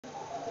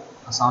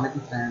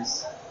Assalamualaikum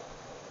friends.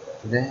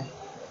 Today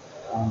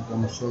I'm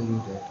going to show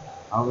you that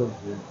how we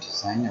will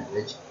design a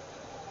bridge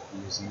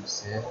using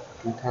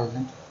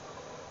Sap2000,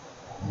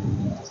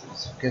 and the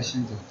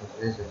specifications of the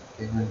bridge are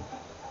given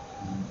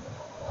and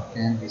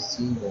can be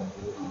seen by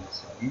you on the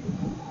screen.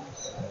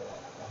 So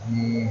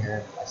we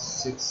have a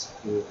 6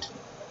 foot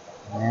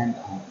man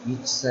on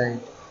each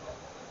side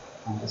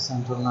on the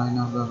center line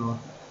of the road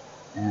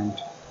and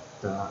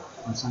the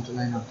center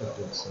line of the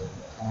bridge,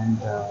 and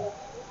the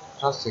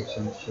cross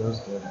section shows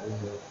that we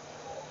have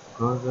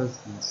girders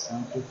and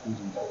 70 feet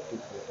and 50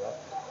 feet of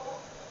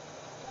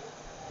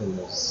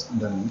pillars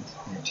underneath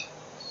it.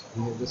 So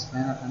we have the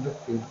span of 100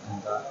 feet, and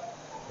the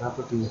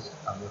properties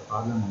of the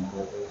column and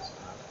girders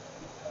are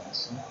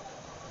also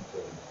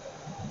good.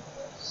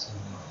 So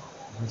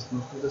let's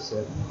move to the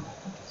set,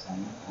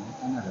 design and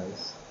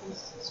analyze this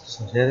system.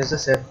 So here is the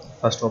set.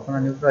 First open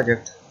a new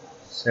project.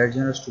 Set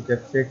units to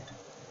keep fit.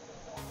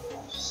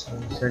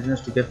 Set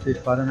units to keep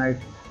fit Fahrenheit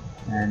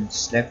and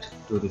select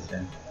 2D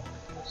frame.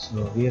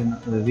 So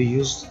we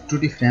use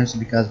 2D frames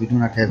because we do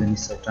not have any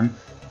certain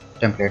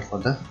template for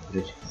the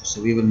bridge.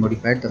 So we will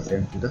modify the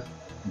frame to the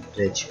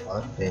bridge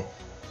or bay.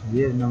 So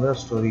we have number of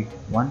story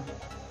 1,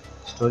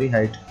 story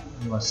height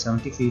was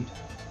 70 feet,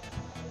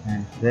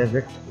 and bay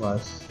width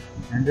was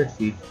 100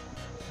 feet,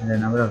 and the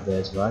number of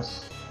bays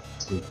was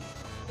 3.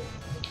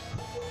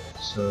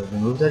 So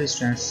remove the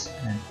restraints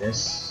and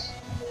press.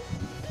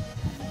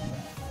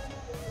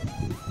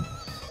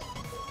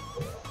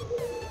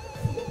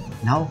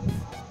 Now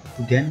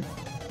to gain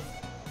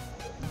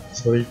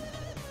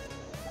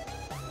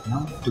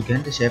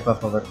the shape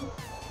of our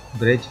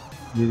bridge,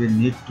 we will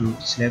need to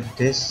select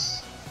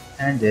this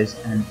and this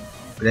and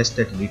press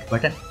the delete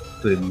button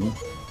to remove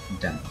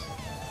them.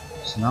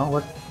 So now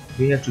what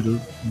we have to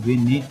do, we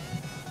need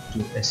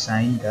to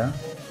assign the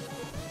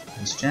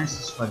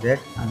restraints. For that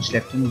I'm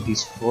selecting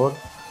these 4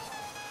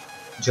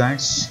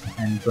 joints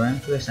and going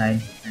to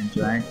assign and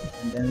joint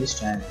and then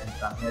restraint, and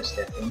from here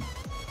selecting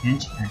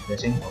hinge and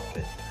pressing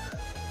OK.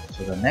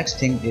 So the next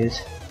thing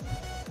is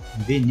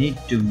we need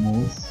to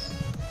move.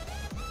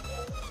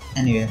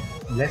 Anyway,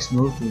 let's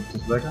move to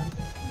this button,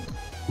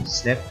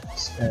 select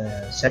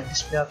set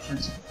display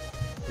options,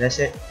 press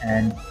it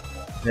and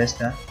press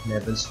the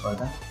labels for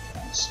the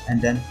frames, and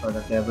then for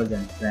the tables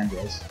and frames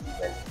as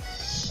well.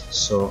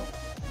 So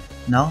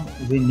now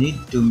we need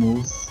to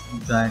move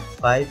joint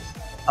 5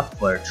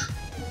 upward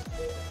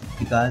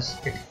because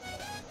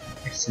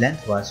its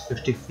length was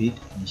 50 feet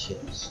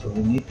initially, so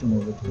we need to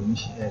move it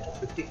to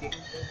 50 feet.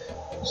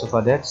 So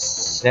for that,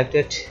 select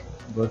it,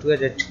 go to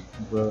edit,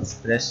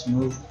 press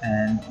move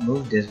and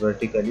move this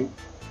vertically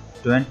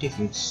 20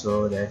 feet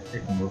so that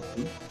it moves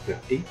to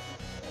 50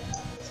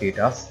 feet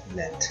of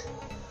length.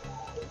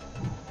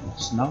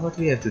 So now what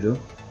we have to do,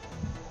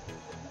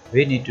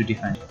 we need to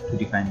define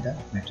the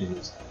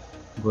materials.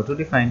 Go to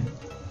define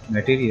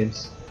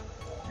materials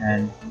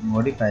and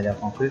modify the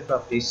concrete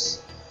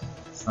properties.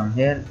 From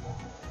here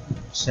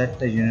set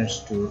the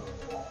units to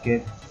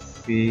keep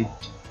feet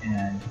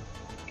and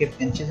keep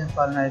inches in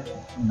Fahrenheit.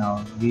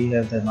 Now we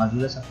have the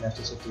modulus of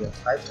elasticity of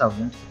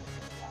 5000,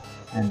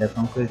 and the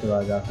concrete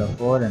was after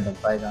 4 and the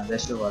Python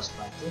ratio was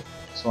 0.2.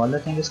 So all the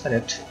thing is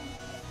correct.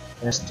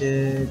 Let's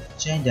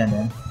change the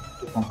name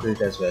to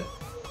concrete as well.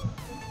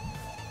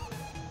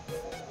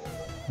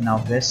 Now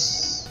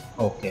press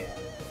OK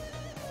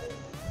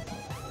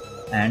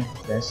and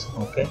press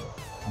OK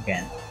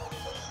again.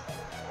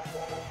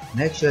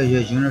 Make sure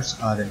your units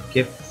are in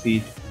kept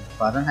feet in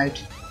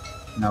Fahrenheit.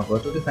 Now go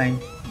to define,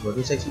 go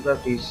to section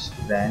properties,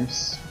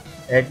 brands,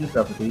 add new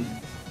property,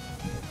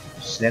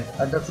 select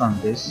other from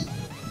this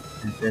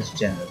and press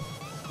general.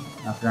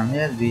 Now from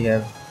here we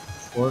have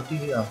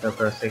 40 of the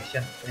cross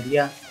section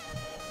area,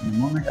 and the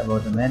moment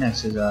about the main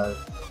axis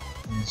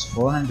is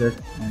 400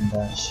 and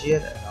the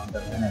shear around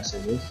the main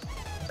axis is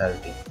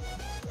 30.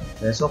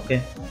 Press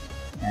OK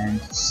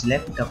and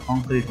select the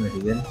concrete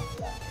material.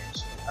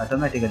 It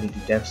automatically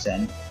detects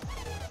an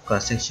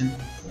cross section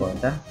for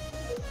the.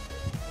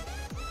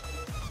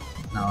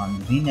 Now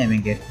I'm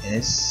renaming it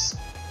as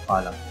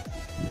column,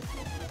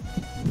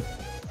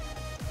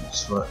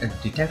 so it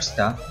detects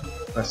the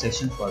cross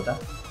section for the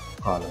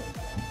column.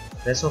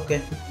 Press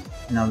OK.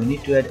 Now we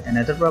need to add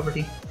another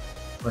property.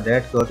 For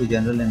that, go to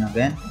general and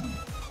again,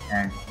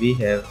 and we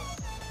have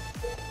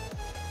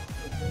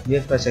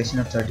cross section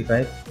of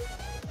 35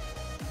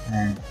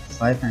 and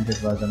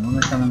 500 was the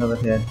moment coming over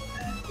here,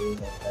 and we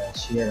have a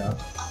shear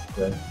of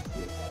 12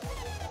 feet.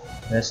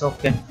 Press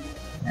OK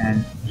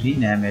and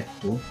rename it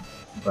to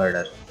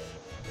girder,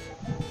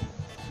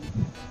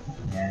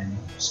 and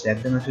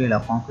select the material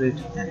of concrete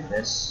and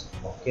press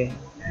OK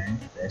and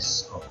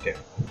press OK.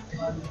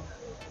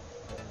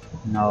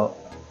 Now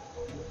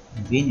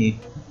we need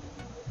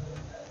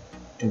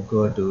to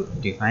go to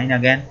define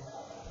again.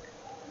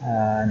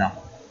 No,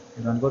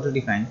 don't go to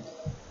define,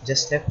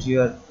 just select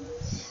your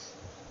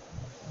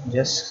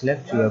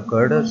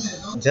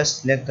girders.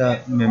 Just select the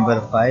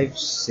member 5,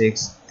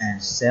 6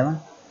 and 7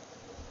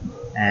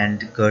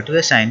 and go to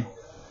assign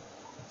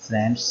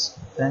frame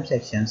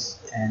sections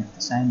and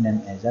assign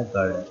them as a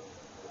girder.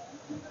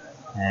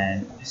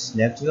 and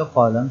select your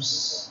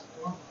columns,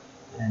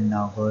 and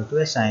now go to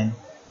assign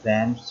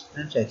frames,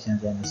 frame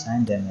sections, and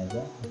assign them as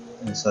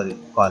a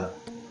column.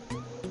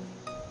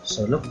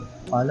 So look,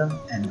 column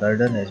and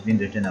girder has been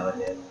written over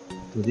here.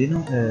 To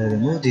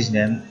remove this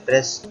name,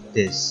 press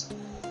this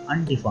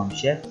undeformed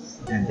shape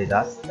and these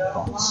are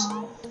fonts.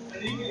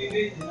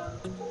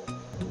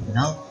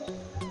 Now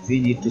we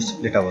need to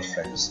split our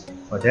frames.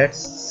 For that,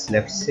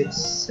 select 5,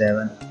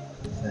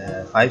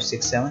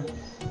 6, 7.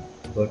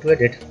 Go to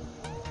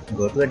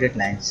edit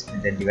lines,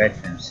 and then divide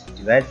frames.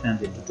 Divide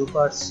frames into two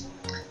parts,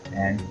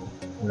 and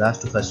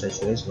last to first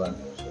ratio is 1.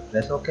 So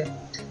press OK.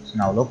 So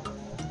now look,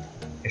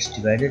 it's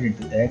divided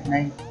into 8,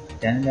 9,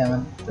 10,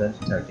 11, 12,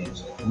 13.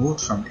 So it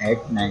moved from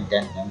 8, 9,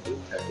 10, 11 to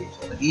 13.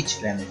 So each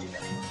frame is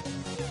divided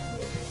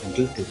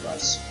into two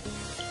parts.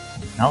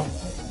 Now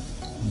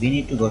we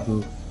need to go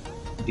to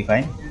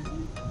define,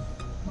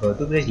 go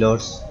to bridge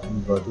loads,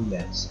 and go to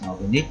lengths. Now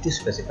we need to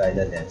specify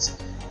the lengths.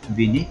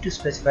 We need to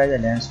specify the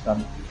lengths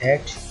from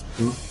 8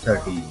 to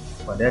 13.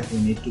 For that we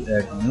need to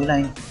add a new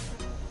line.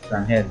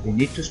 From here we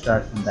need to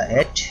start from the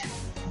 8,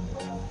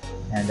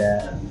 and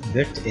the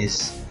width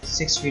is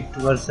 6 feet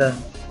towards the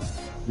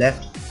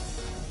left.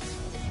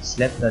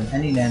 Select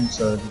any length,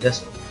 so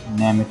just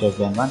name it as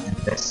one and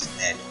press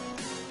add.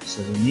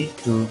 So we need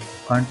to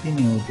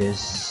continue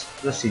this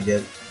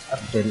procedure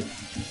until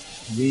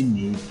we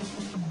need.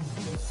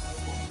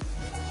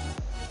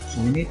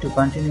 So we need to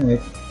continue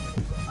it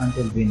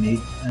until we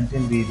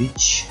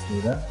reach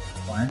to the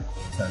point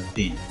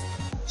 13.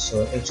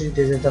 So actually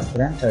this is the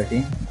frame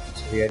 13.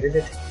 So we added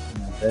it.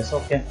 Now press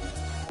OK.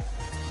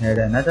 Add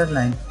another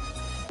line.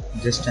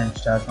 This time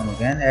start from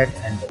again add,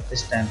 and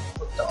this time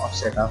put the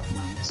offset of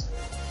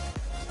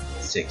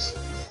 -6.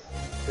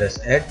 Press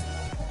add.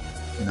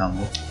 Now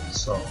move.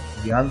 So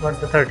we all got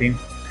the 13.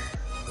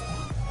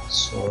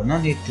 So no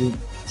need to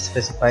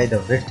specify the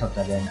width of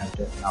the line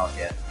after now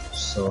here.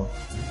 So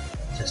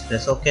just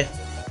press OK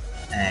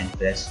and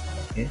press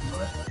OK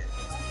over here.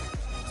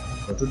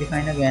 Go to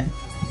define again,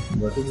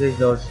 go to bridge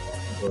loads,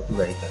 go to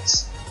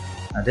vehicles.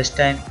 Now this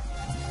time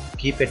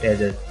keep it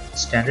as a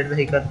standard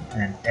vehicle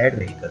and add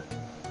vehicle.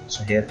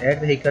 So here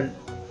add vehicle,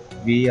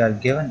 we are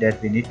given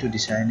that we need to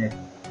design it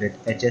with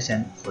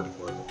HSN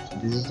 44. So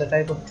this is the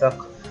type of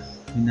truck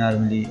we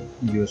normally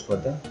use for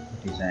the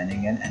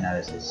designing and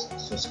analysis.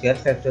 So scale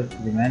factor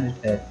remain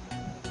at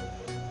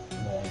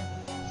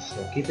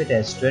so keep it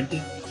as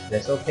 20.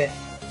 Press OK,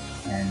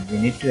 and we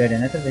need to add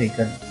another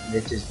vehicle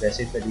which is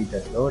basically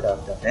the load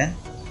of the van.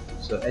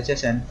 So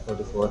HSN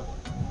 44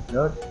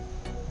 load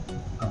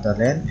of the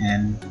van,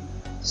 and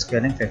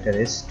scaling factor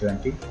is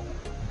 20.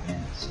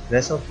 And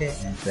press OK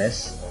and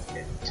press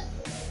OK.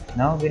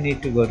 Now we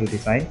need to go to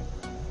define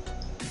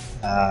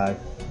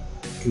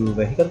to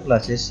vehicle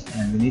classes,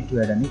 and we need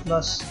to add a new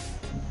class.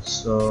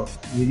 So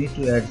we need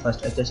to add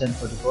first HSN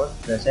 44.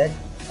 Press add,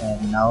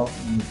 and now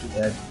we need to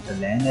add the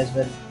lane as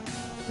well.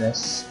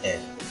 Press add.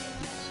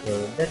 So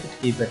let it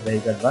keep at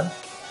vehicle 1.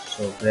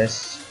 So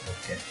press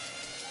OK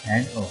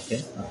and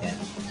OK again.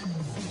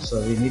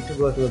 So we need to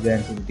go to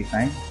again to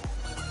define,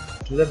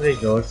 to the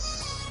bridge loads,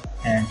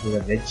 and to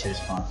the bridge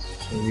response.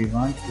 So we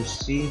want to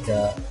see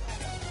the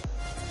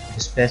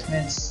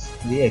displacements,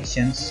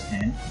 reactions,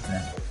 and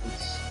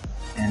transports,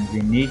 and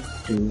we need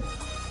to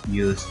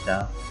use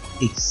the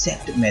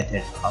exact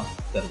method of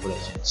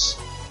calculations.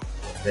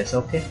 Press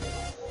OK,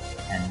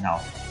 and now.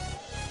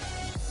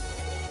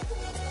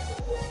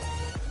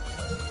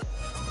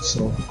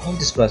 So all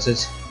this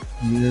process,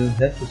 you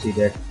have to see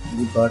that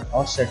we got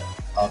offset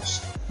of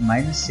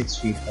 -6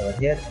 feet over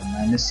here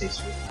and -6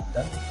 feet on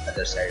the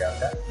other side of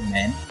the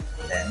main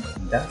then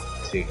in the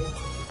 3D.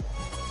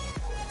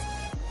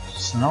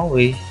 So now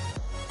we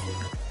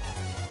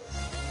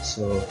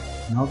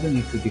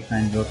need to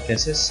define load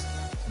cases.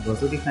 Go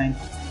to define,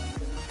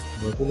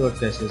 go to load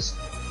cases,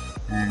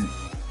 and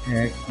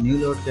add new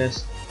load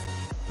case.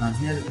 From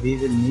here we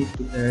will need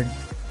to add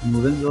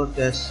moving load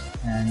case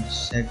and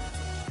set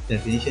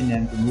definition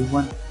name to move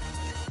one.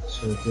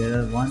 So there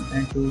are 1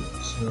 and 2.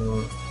 So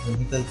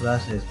vehicle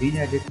class has been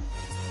added.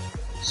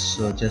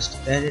 So just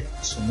add it.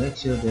 So make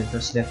sure that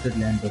the selected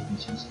land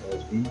definitions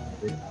has been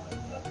added.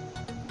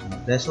 Now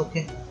press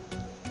OK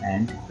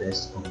and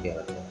press OK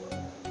over here.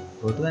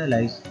 Go to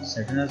Analyze,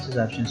 set analysis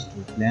options to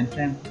plan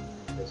frame.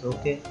 Press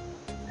OK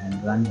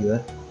and run your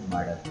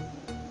model.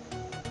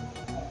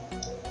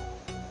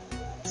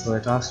 So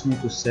it asks me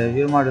to save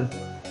your model.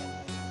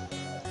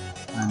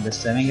 I'm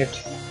just saving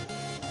it.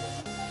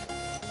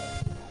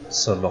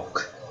 So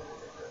look,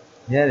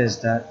 here is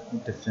the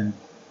different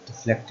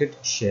deflected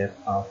shape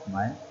of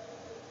my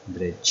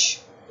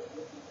bridge,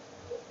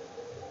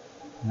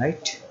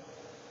 right?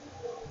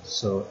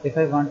 So if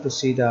I want to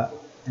see the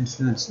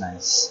influence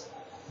lines,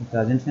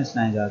 because influence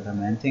lines are the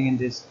main thing in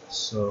this,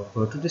 so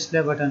go to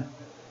display button,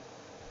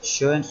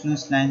 show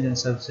influence lines and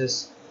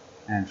surfaces,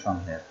 and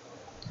from here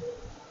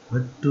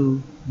what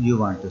do you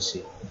want to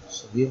see?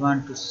 So we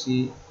want to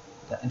see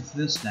the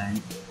influence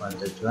line for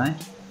the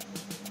joint,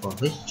 for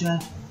which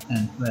joint,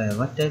 and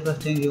what type of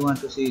thing you want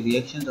to see,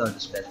 reactions or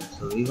displacement.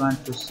 So we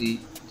want to see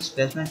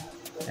displacement,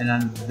 and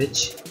on which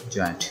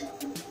joint.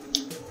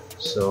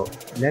 So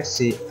let's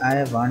see,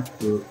 I want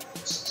to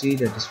see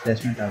the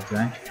displacement of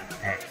joint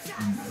head.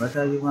 And what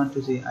do you want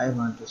to see? I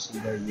want to see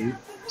the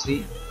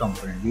U3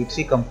 component.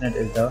 U3 component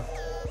is the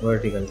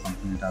vertical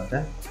component of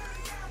the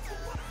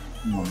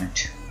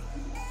moment.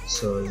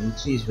 So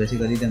U3 is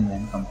basically the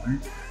main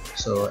component.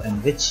 So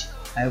in which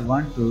I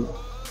want to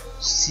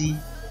see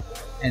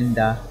in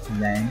the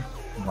line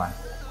 1.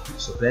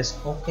 So press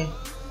OK.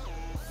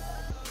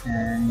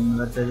 And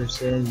what does it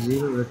say?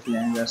 0 with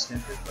lines are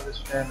selected for the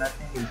square,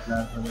 nothing is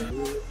flat for the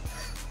rule.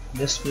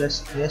 Just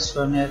press yes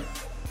for here.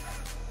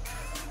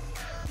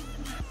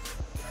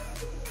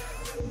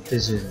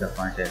 This is the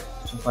pointer.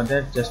 So for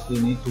that, just we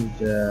need to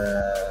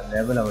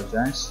level our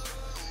joints.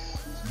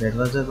 So that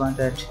was the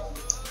pointer.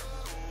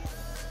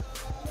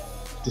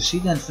 To see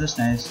the infinite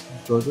lines,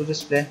 go to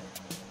display,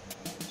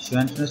 show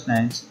infinite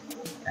lines,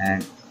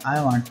 and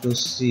I want to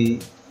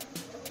see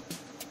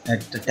at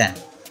the 10.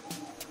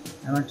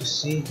 I want to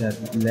see the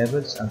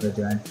levels of the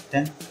joint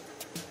 10.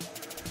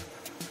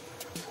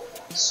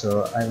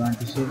 So I want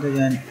to see the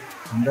joint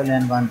on the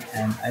line 1,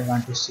 and I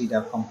want to see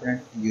the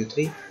component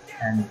U3,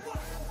 and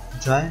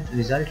joint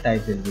result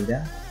type will be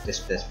the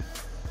displacement.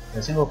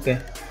 Pressing OK.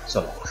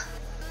 So look,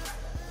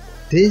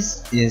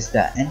 this is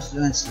the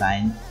influence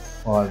line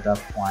for the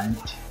point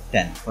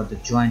 10, for the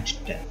joint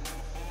 10.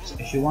 So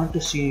if you want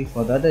to see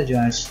for the other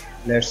joints,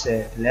 let's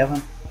say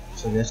 11,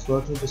 so just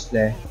go to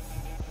display,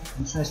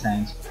 influence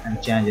lines,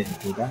 and change it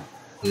to the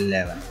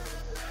 11.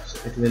 So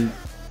it will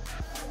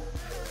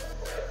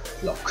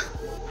look,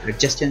 it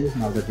just changes.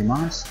 Now the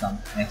demands come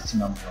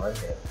maximum over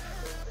here.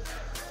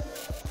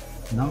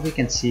 Now we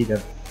can see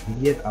the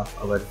behavior of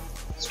our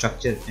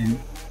structure in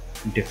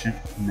different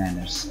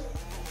manners.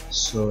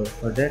 So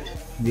for that,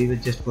 we will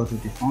just go to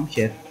the form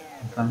shape,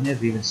 and from here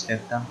we will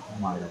select the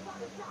model.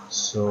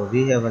 So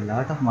we have a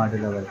lot of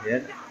model over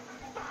here.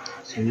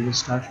 So we will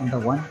start from the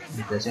 1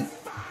 and pressing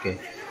OK.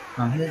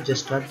 From here,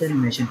 just start the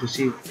animation to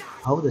see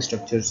how the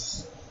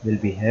structures will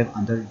behave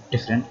under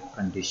different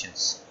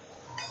conditions.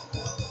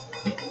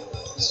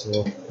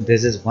 So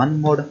this is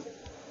one mode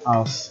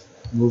of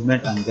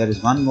movement, and there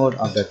is one mode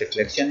of the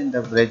deflection in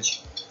the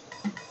bridge.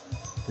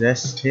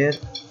 Press here.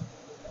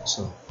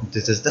 So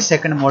this is the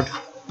second mode.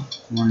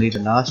 Only the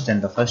last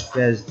and the first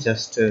pair is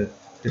just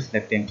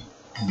deflecting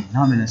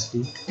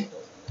ominously.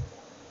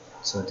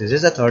 So this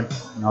is the third.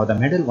 Now the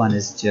middle one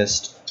is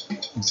just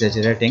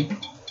exaggerating.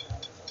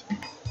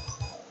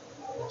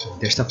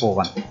 That's the fourth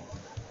one.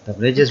 The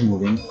bridge is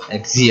moving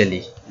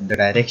axially in the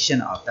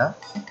direction of the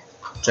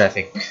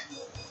traffic.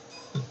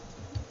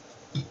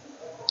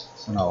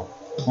 So now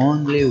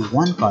only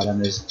one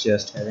column is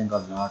just having a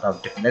lot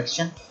of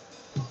deflection.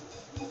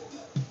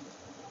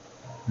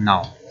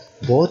 Now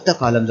both the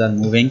columns are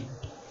moving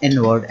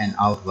inward and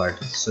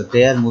outward, so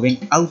they are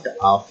moving out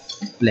of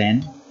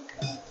plane.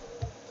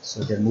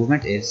 So their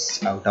movement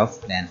is out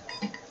of plane.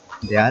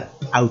 They are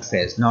out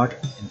phase, not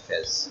in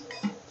phase.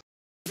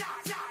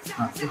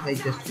 If I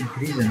just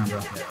increase the number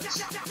of levels,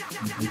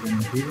 if we can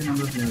increase the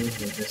number of levels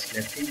by just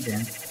selecting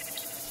them,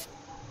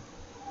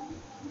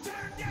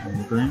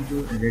 I'm going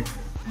to edit,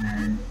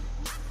 and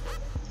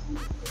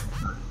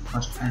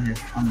first I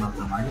have unlocked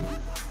the model.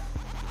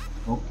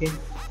 OK.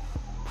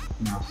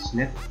 Now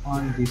select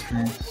all these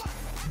lines,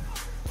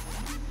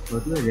 go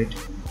to edit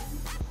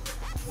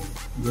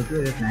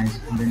lines,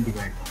 and then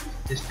divide.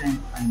 This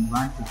time I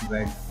want to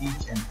divide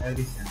each and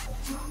every center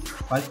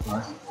 5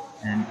 parts,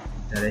 and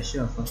the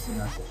ratio of first to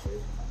last ratio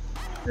is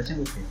 1. Pressing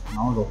OK.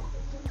 Now look,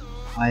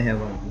 I have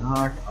a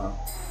lot of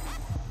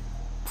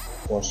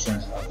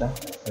portions of the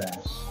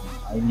frames.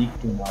 I need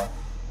to now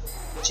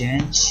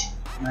change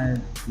my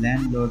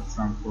land load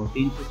from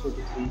 14 to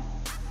 43,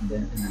 and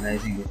then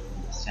analyzing it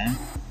in the same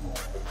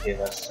will give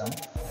us some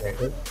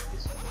better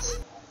results.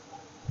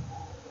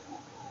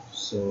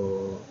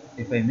 So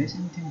if I miss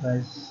anything,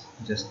 guys,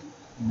 just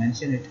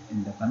mention it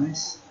in the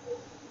comments,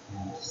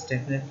 and stay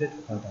connected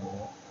for the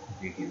more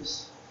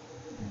videos,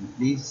 and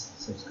please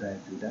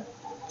subscribe to the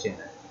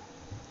channel.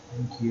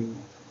 Thank you.